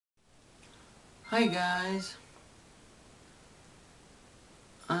Hi guys.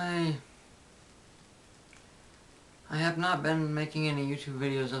 I have not been making any YouTube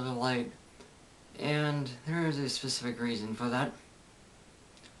videos as of late, and there is a specific reason for that.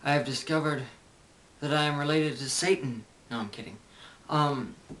 I have discovered that I am related to Satan. No, I'm kidding.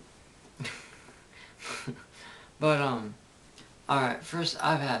 But alright, first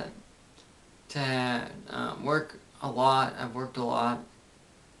I've had to work a lot. I've worked a lot,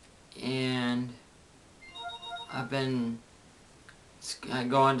 and I've been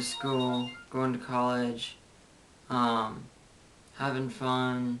going to school, going to college, having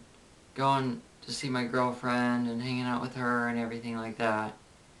fun, going to see my girlfriend and hanging out with her and everything like that.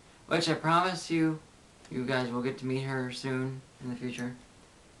 Which I promise you guys will get to meet her soon in the future.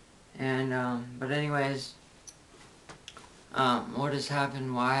 And, but anyways, what has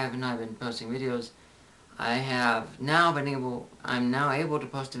happened, why haven't I been posting videos? I'm now able to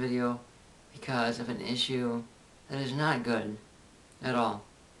post a video because of an issue that is not good at all.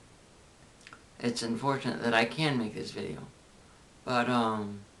 It's unfortunate that I can make this video. But,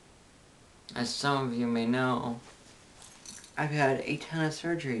 as some of you may know, I've had a ton of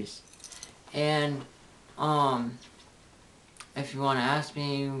surgeries. And, if you want to ask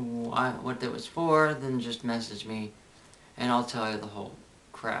me what that was for, then just message me and I'll tell you the whole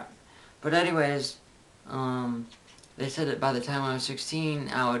crap. But anyways, they said that by the time I was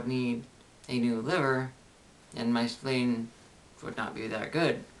 16, I would need a new liver and my spleen would not be that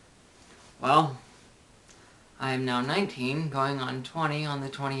good. Well, I am now 19, going on 20 on the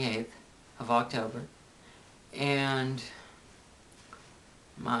 28th of October, and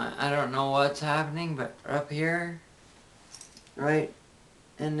I don't know what's happening, but up here, right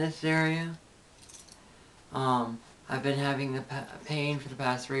in this area, I've been having the pain for the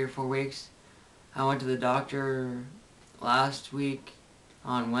past 3 or 4 weeks. I went to the doctor last week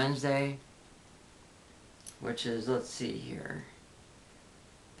on Wednesday, which is, let's see here,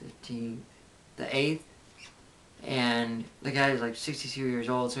 15th, the 8th, and the guy is like 62 years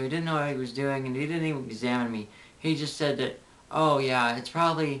old, so he didn't know what he was doing, and he didn't even examine me. He just said that, oh yeah, it's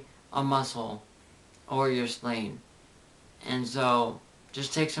probably a muscle or your spleen, and so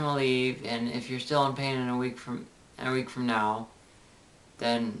just take some leave, and if you're still in pain in a week from now,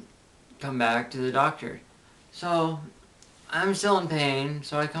 then come back to the doctor. So I'm still in pain,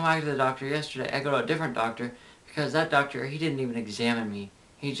 so I come back to the doctor yesterday. I go to a different doctor because that doctor, he didn't even examine me.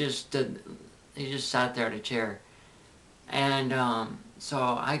 He just sat there at a chair. And so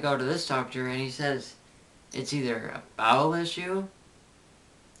I go to this doctor and he says it's either a bowel issue,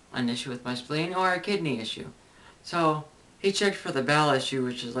 an issue with my spleen, or a kidney issue. So he checked for the bowel issue,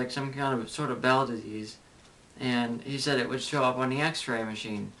 which is like some kind of sort of bowel disease, and he said it would show up on the x-ray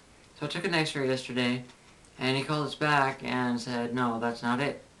machine. So I took an x-ray yesterday, and he called us back and said, no, that's not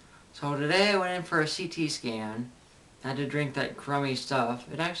it. So today I went in for a CT scan. I had to drink that crummy stuff.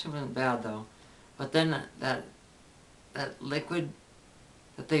 It actually wasn't bad though. But then that liquid,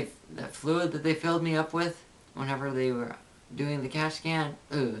 that fluid that they filled me up with whenever they were doing the CAT scan,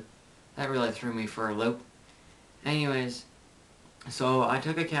 that really threw me for a loop. Anyways, so I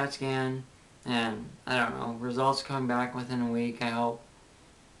took a CAT scan, and I don't know, results coming back within a week, I hope.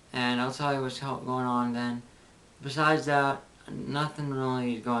 And I'll tell you what's going on then. Besides that, nothing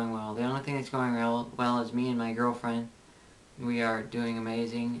really is going well. The only thing that's going well is me and my girlfriend. We are doing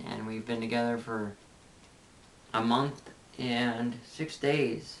amazing, and we've been together for a month and 6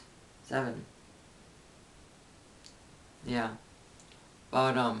 days. 7. Yeah.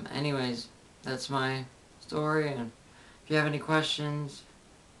 But, anyways, that's my story, and if you have any questions,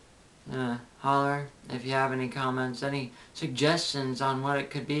 holler. If you have any comments, any suggestions on what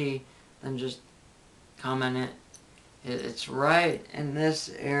it could be, then just comment it. It's right in this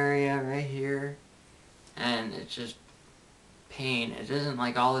area right here, and it's just pain. It isn't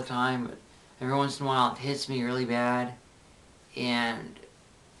like all the time, but every once in a while it hits me really bad, and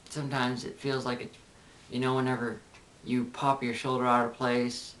sometimes it feels like it, whenever you pop your shoulder out of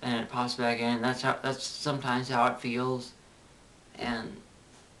place and it pops back in. That's sometimes how it feels, and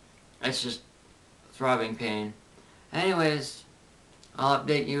it's just throbbing pain. Anyways, I'll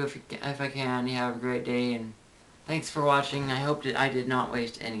update you if I can. You have a great day, and thanks for watching. I hope that I did not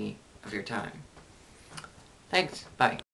waste any of your time. Thanks. Bye.